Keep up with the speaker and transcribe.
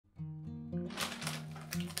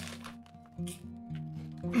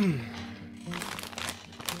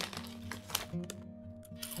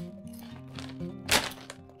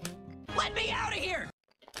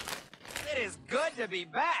be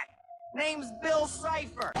back. Name's Bill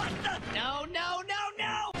Cipher. What the? No, no, no,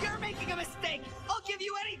 no! You're making a mistake. I'll give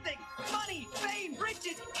you anything. Money, fame,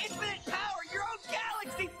 riches, infinite power, your own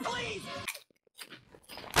galaxy, please!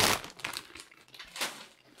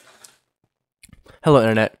 Hello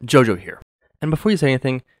Internet, Jojo here. And before you say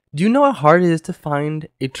anything, do you know how hard it is to find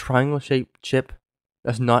a triangle-shaped chip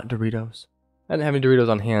that's not Doritos? I didn't have any Doritos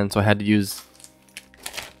on hand, so I had to use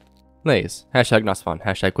Lay's. Hashtag not spawn.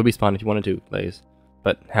 Hashtag would be spawned if you wanted to, Lay's.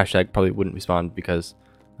 But hashtag probably wouldn't be spawned because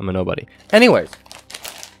I'm a nobody. Anyways,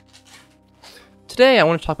 today I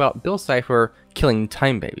want to talk about Bill Cipher killing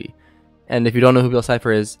Time Baby. And if you don't know who Bill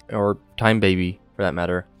Cipher is, or Time Baby for that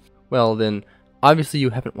matter, well then, obviously you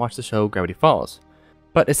haven't watched the show Gravity Falls.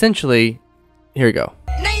 But essentially, here we go.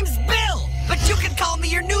 Name's Bill, but you can call me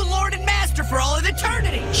your new lord and master for all of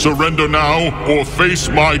eternity. Surrender now or face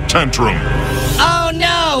my tantrum. Oh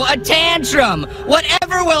no, a tantrum.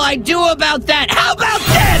 Whatever will I do about that? How about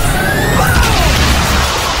this?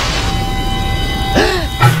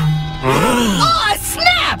 Boom! Aw,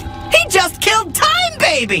 snap! He just killed Time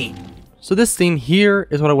Baby! So this scene here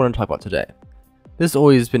is what I want to talk about today. This has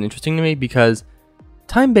always been interesting to me because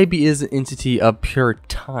Time Baby is an entity of pure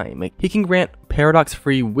time. Like, he can grant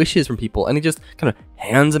paradox-free wishes from people, and he just kind of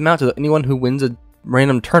hands them out to anyone who wins a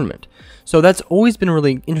random tournament. So that's always been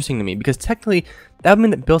really interesting to me, because technically, that would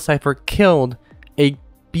mean that Bill Cipher killed a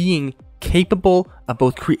being capable of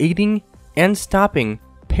both creating and stopping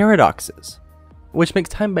paradoxes, which makes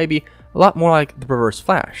Time Baby a lot more like the Reverse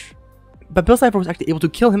Flash. But Bill Cipher was actually able to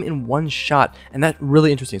kill him in one shot, and that's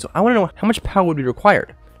really interesting. So I want to know how much power would be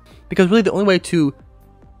required, because really the only way to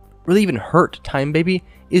really even hurt Time Baby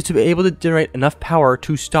is to be able to generate enough power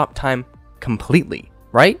to stop time completely,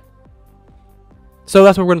 right? So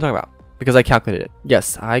that's what we're going to talk about, because I calculated it.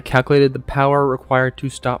 Yes, I calculated the power required to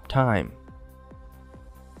stop time.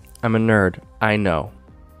 I'm a nerd, I know.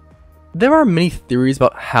 There are many theories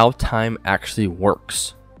about how time actually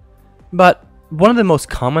works, but one of the most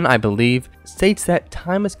common, I believe, states that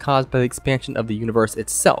time is caused by the expansion of the universe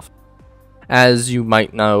itself. As you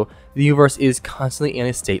might know, the universe is constantly in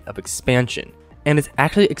a state of expansion, and it's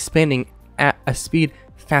actually expanding at a speed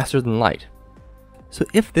faster than light. So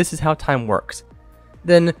if this is how time works,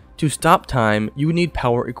 then to stop time, you would need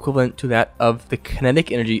power equivalent to that of the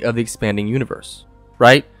kinetic energy of the expanding universe,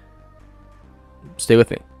 right? Stay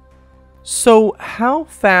with me. So how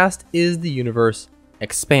fast is the universe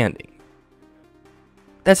expanding?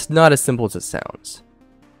 That's not as simple as it sounds,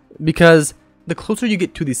 because the closer you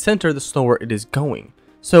get to the center, the slower it is going.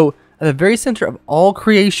 So at the very center of all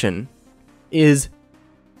creation is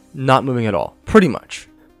not moving at all, pretty much.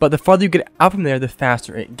 But the farther you get out from there, the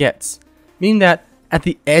faster it gets. Meaning that at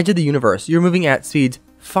the edge of the universe, you're moving at speeds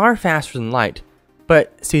far faster than light,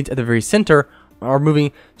 but speeds at the very center are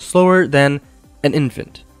moving slower than an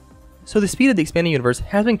infant. So the speed of the expanding universe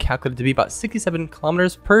has been calculated to be about 67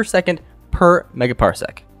 kilometers per second per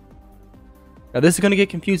megaparsec. Now this is going to get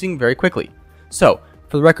confusing very quickly. So,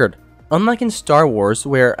 for the record, unlike in Star Wars,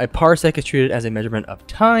 where a parsec is treated as a measurement of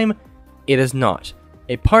time, it is not.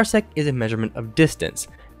 A parsec is a measurement of distance,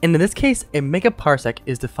 and in this case, a megaparsec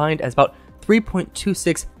is defined as about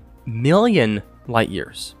 3.26 million light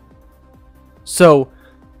years. So,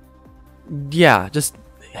 yeah, just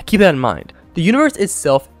keep that in mind. The universe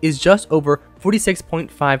itself is just over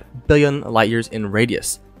 46.5 billion light years in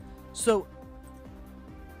radius. So,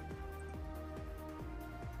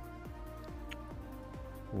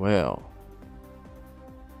 well,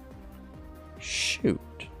 shoot.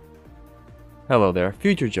 Hello there,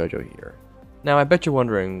 Future Jojo here. Now I bet you're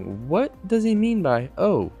wondering, what does he mean by,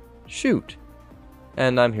 oh, shoot?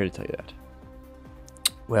 And I'm here to tell you that.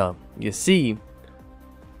 Well, you see,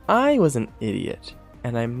 I was an idiot,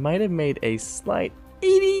 and I might have made a slight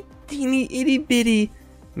itty bitty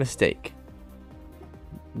mistake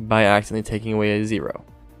by accidentally taking away a 0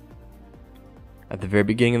 at the very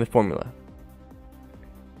beginning of the formula,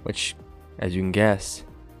 which, as you can guess,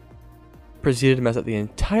 proceeded to mess up the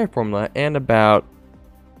entire formula and about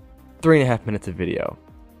 3.5 minutes of video.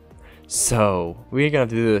 So, we're gonna have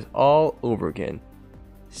to do this all over again.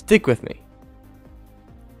 Stick with me,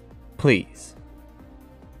 please.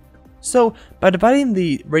 So, by dividing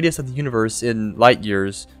the radius of the universe in light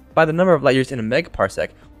years by the number of light years in a megaparsec,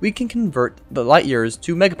 we can convert the light years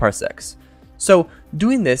to megaparsecs. So,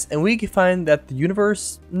 doing this, and we can find that the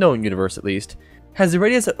universe, known universe at least, has a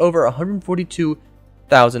radius of over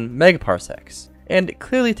 142,000 megaparsecs. And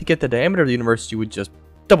clearly, to get the diameter of the universe, you would just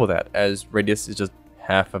double that, as radius is just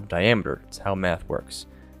half of diameter. It's how math works.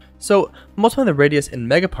 So, multiply the radius in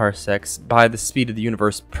megaparsecs by the speed of the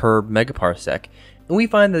universe per megaparsec, and we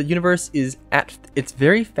find that the universe is at its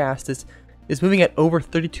very fastest is moving at over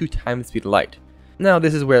 32 times the speed of light. Now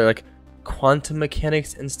this is where like quantum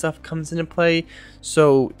mechanics and stuff comes into play,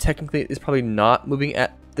 so technically it's probably not moving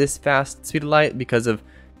at this fast speed of light because of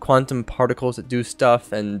quantum particles that do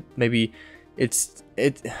stuff, and maybe that's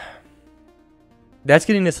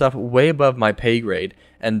getting this stuff way above my pay grade,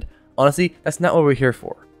 and honestly that's not what we're here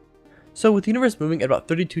for. So with the universe moving at about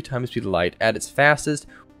 32 times the speed of light at its fastest,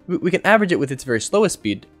 we can average it with its very slowest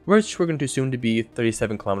speed, which we're going to assume to be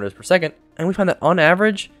 37 kilometers per second, and we find that on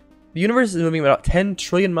average the universe is moving about 10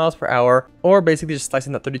 trillion miles per hour, or basically just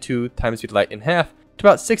slicing that 32 times speed of light in half to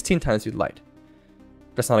about 16 times speed of light.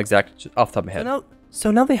 That's not exact, just off the top of my head.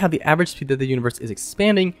 So now they have the average speed that the universe is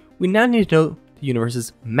expanding, we now need to know the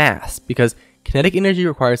universe's mass, because kinetic energy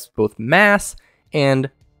requires both mass and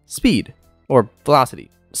speed, or velocity.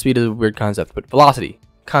 Speed is a weird concept, but velocity,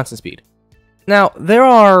 constant speed. Now, there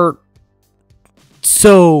are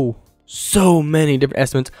so many different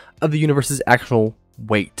estimates of the universe's actual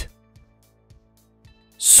weight.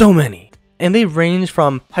 So many. And they range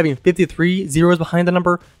from having 53 zeros behind the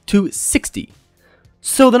number to 60.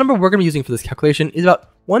 So the number we're going to be using for this calculation is about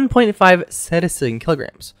 1.5 centisillion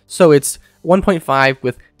kilograms. So it's 1.5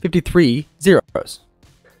 with 53 zeros.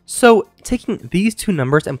 So taking these two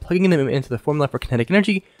numbers and plugging them into the formula for kinetic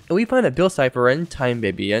energy, and we find that Bill Cipher and Time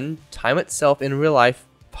Baby and time itself in real life,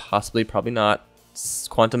 possibly, probably not,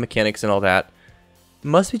 quantum mechanics and all that,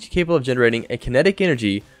 must be capable of generating a kinetic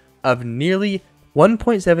energy of nearly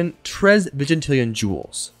 1.7 trillion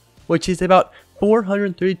joules, which is about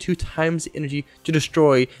 432 times the energy to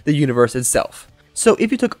destroy the universe itself. So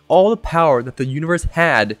if you took all the power that the universe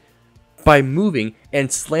had by moving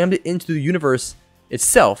and slammed it into the universe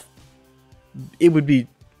itself, it would be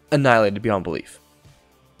annihilated beyond belief.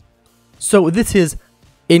 So this is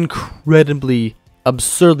incredibly,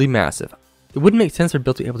 absurdly massive. It wouldn't make sense for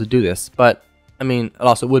Bill to be able to do this, but I mean, it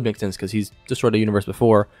also would make sense because he's destroyed the universe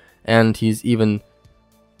before, and he's done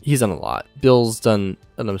a lot. Bill's done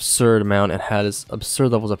an absurd amount and has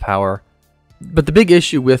absurd levels of power. But the big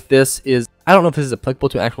issue with this is, I don't know if this is applicable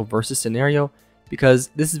to an actual versus scenario, because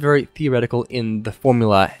this is very theoretical in the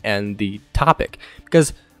formula and the topic,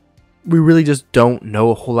 because we really just don't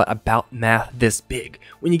know a whole lot about math this big.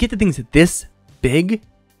 When you get to things this big,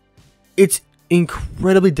 it's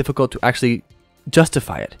incredibly difficult to actually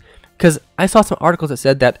justify it. Because I saw some articles that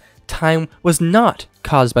said that time was not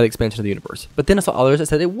caused by the expansion of the universe, but then I saw others that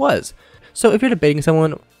said it was. So if you're debating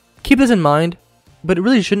someone, keep this in mind, but it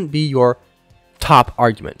really shouldn't be your top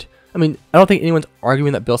argument. I mean, I don't think anyone's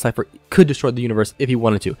arguing that Bill Cipher could destroy the universe if he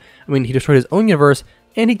wanted to. I mean, he destroyed his own universe,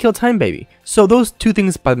 and he killed Time Baby. So those two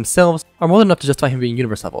things by themselves are more than enough to justify him being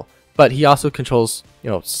universe level. But he also controls,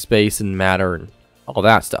 space and matter and all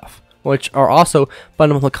that stuff, which are also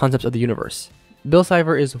fundamental concepts of the universe. Bill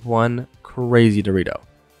Cipher is one crazy Dorito.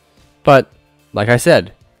 But, like I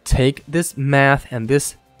said, take this math and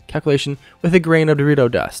this calculation with a grain of Dorito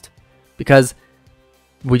dust, because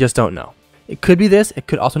we just don't know. It could be this, it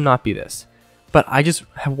could also not be this. But I just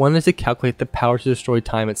have wanted to calculate the power to destroy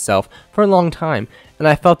time itself for a long time, and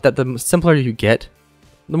I felt that the simpler you get,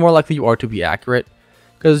 the more likely you are to be accurate,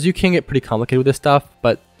 because you can get pretty complicated with this stuff,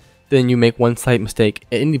 but then you make one slight mistake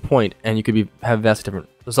at any point and you could have vastly different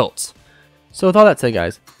results. So with all that said,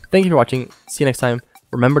 guys, thank you for watching. See you next time.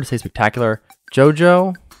 Remember to stay spectacular.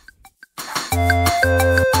 JoJo.